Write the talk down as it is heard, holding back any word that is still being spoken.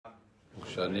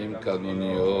Shanim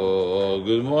Kalmunio.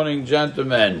 Good morning,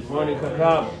 gentlemen. Good morning,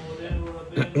 Kakam.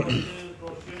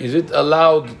 Is it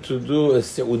allowed to do a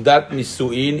Seudat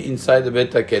Nisuin inside the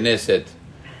Bet HaKnesset?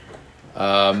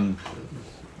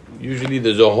 Usually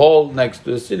there's a hall next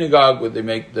to the synagogue where they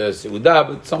make the Seudah,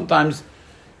 but sometimes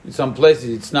in some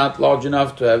places it's not large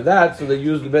enough to have that, so they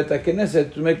use the Bet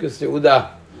HaKnesset to make a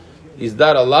Seudah. Is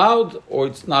that allowed or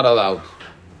it's not allowed?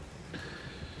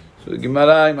 So the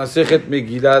Gemara in Masechet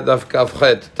Megillah Daf Kaf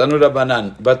Chet, Tanu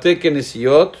Rabbanan, Batei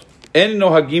Knesiyot, En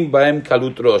nohagim bahem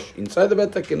kalut rosh. Inside the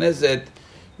Bet HaKnesset,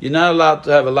 you're not allowed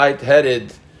to have a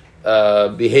light-headed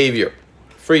behavior.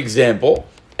 For example,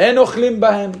 En ochlim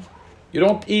bahem. You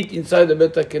don't eat inside the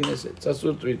Bet HaKnesset. It's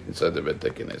asur to eat inside the Bet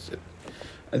HaKnesset.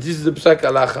 And this is the Psak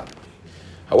Halacha.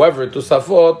 However,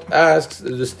 Tosafot asks,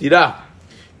 there's a stira.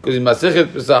 Because in Masechet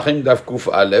Pesachim Daf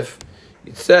Kuf Aleph,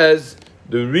 it says,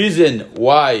 the reason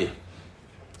why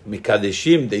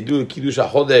Mikadeshim, they do the Kiddush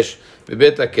HaChodesh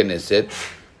bebet HaKnesset,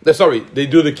 they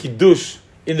do the Kiddush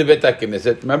in the Bet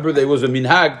HaKnesset. Remember, there was a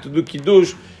minhag to do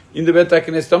Kiddush in the Bet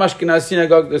HaKnesset. Some Ashkenaz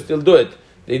synagogue, they still do it.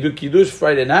 They do Kiddush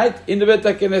Friday night in the Bet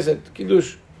HaKnesset.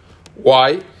 Kiddush.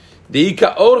 Why?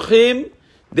 Deika orchim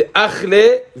de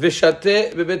achle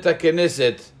v'shateh bebet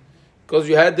HaKnesset. Because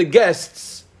you had the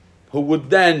guests who would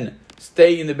then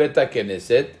stay in the Bet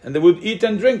HaKnesset and they would eat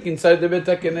and drink inside the Bet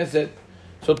HaKnesset.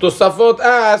 So Tosafot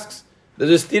asks,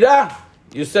 there's a stira.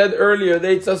 You said earlier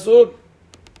that it's asur.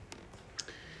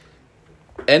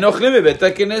 En ochlim bebet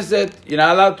HaKnesset. You're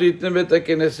not allowed to eat in Bet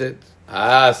HaKnesset.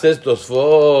 Says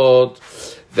Tosfot,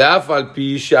 ve'af al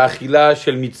pi she'achila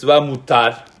shel mitzvah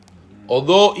mutar.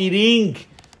 Although eating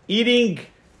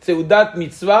seudat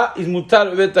mitzvah is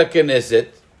mutar bebet HaKnesset.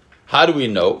 How do we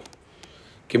know?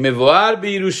 Kemevoar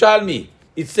beYerushalmi.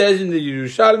 It says in the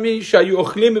Yerushalmi, shayu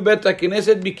ochlim bebet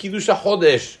HaKnesset b'kiddush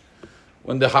HaChodesh.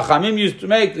 When the Chachamim used to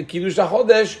make the Kiddush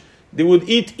HaChodesh, they would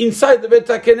eat inside the Bet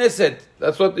HaKnesset.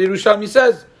 That's what the Yerushalmi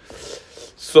says.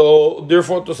 So,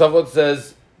 therefore, Tosafot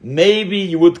says, maybe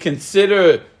you would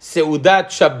consider Seudat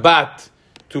Shabbat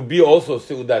to be also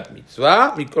Seudat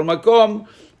Mitzvah. Mikol Makom,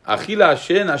 Achila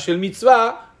She'ena Shel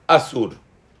Mitzvah, Asur.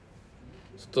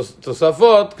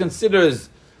 Tosafot considers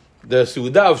the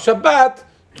Seudah of Shabbat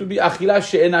to be Achila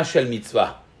She'ena Shel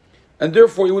Mitzvah. And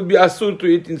therefore, it would be Asur to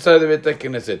eat inside the Bet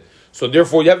HaKnesset. So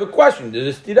therefore, you have a question.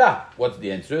 There's a stira. What's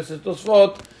the answer? It says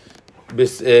Tosfot,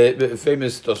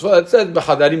 famous Tosfot. It says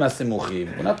b'chadarim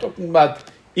hasemuchim. We're not talking about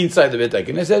inside the Bet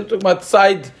HaKnesset. We're talking about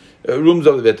side rooms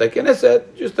of the Bet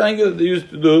HaKnesset. Just telling you that they used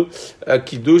to do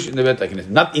kiddush in the Bet HaKnesset,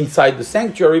 not inside the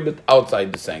sanctuary, but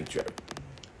outside the sanctuary.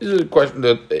 This is a question,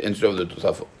 the answer of the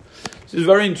Tosafot. This is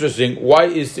very interesting. Why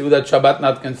is Seudat Shabbat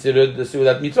not considered the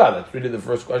Seudat Mitzvah? That's really the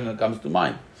first question that comes to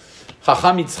mind.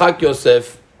 Chacham Yitzchak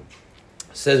Yosef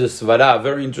says a svara, a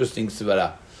very interesting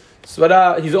svara.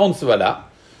 Svara, his own svara.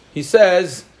 He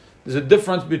says there's a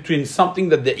difference between something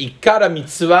that the ikara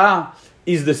mitzvah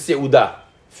is the seudah.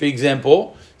 For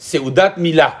example, seudat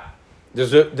milah.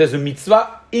 There's a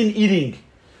mitzvah in eating.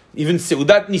 Even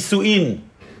seudat nisuin.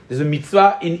 There's a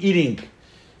mitzvah in eating.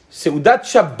 Seudat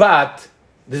Shabbat,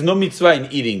 there's no mitzvah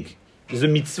in eating. There's a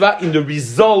mitzvah in the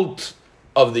result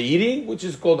of the eating, which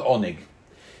is called oneg.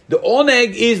 The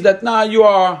oneg is that now you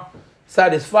are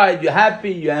satisfied, you're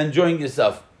happy, you're enjoying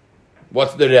yourself.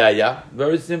 What's the re'aya?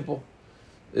 Very simple.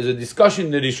 There's a discussion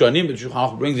in the Rishonim, the Shulchan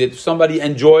Aruch brings it. If somebody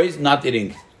enjoys not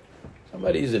eating,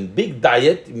 somebody is in big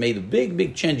diet, he made a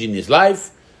big change in his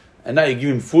life, and now you give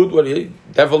him food, well, he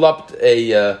developed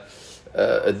a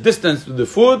distance to the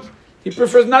food, he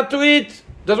prefers not to eat,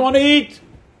 doesn't want to eat.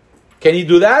 Can he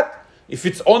do that? If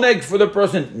it's oneg for the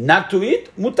person not to eat,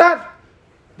 mutar.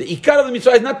 The ikar of the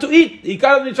mitzvah is not to eat. The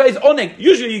ikar of the mitzvah is oneg.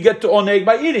 Usually you get to oneg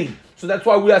by eating. So that's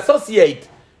why we associate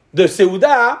the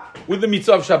seudah with the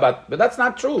mitzvah of Shabbat. But that's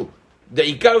not true. The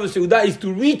ikar of the seudah is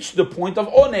to reach the point of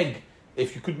oneg.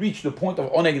 If you could reach the point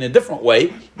of oneg in a different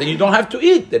way, then you don't have to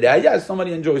eat. The idea is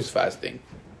somebody enjoys fasting.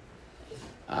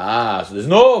 So there's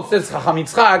no, says Chacham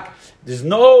Yitzchak, there's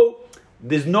no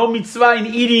mitzvah in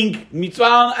eating,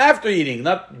 mitzvah after eating,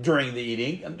 not during the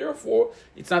eating, and therefore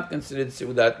it's not considered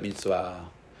seudat mitzvah.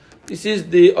 This is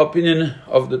the opinion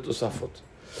of the Tosafot.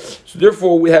 So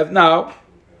therefore we have now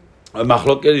a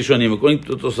machlokes rishonim. According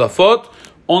to Tosafot,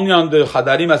 only on the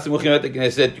chadarim hasemuchim Bet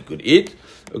HaKnesset you could eat.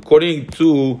 According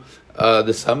to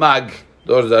the Samag,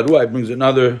 the Or Zarua, it brings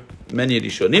another many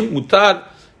rishonim. Mutar,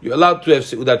 you're allowed to have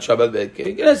seudat Shabbat Bet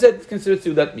HaKnesset. It's considered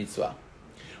seudat mitzvah.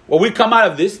 What we come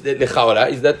out of this, the lechaora,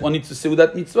 is that when it's a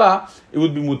seudat mitzvah, it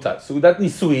would be mutar. Seudat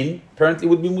nisuin, apparently,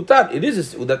 would be mutar. It is a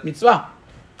seudat mitzvah.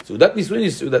 Seudat nisuin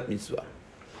is seudat mitzvah.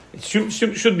 It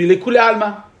should be lekule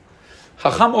alma.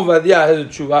 Chacham Ovadia has a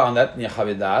tshuva on that,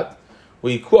 Nechavedat.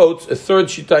 he quotes a third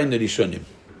shita in the Rishonim.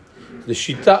 The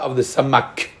shita of the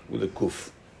Samak, with a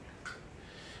kuf.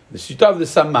 The shita of the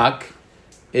Samak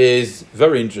is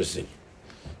very interesting.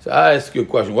 So I ask you a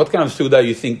question. What kind of Suda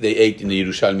you think they ate in the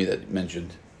Yerushalmi that you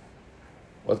mentioned?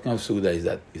 What kind of Suda is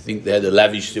that? You think they had a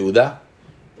lavish Suda?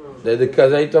 They had a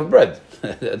kazait of bread.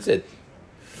 That's it.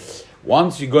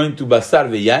 Once you go into Basar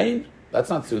V'yayin, that's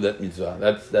not Sudat Mitzvah.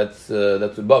 That's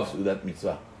above Sudat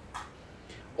Mitzvah.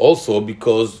 Also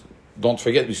because, don't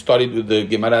forget, we started with the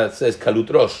Gemara that says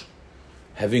Kalut Rosh.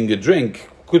 Having a drink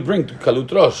could bring to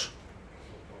Kalut Rosh.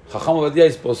 Chacham Ovadia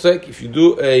is posek, if you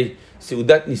do a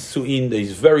Seudat Nisuin that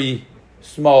is very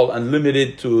small and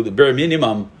limited to the bare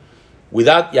minimum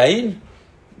without Yain,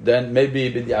 then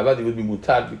maybe B'diavad it would be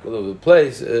mutar because of the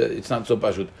place. It's not so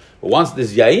pashut. But once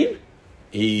there's Yain,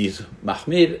 he's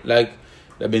Mahmir, like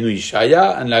Rabbeinu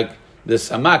Yishaya, and like the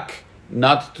Samak,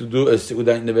 not to do a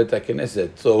Seudah in the Bet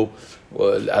HaKnesset. So,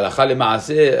 Halacha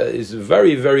L'Maaseh is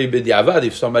very, very B'diavad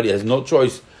if somebody has no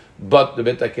choice but the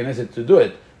Bet HaKnesset to do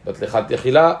it. But Lechat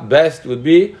Techila, best would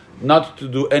be not to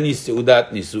do any Seudat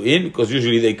Nisuin, because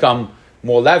usually they come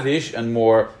more lavish and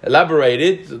more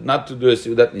elaborated, not to do a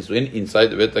Seudat Nisuin inside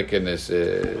the Bet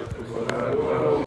HaKnesset.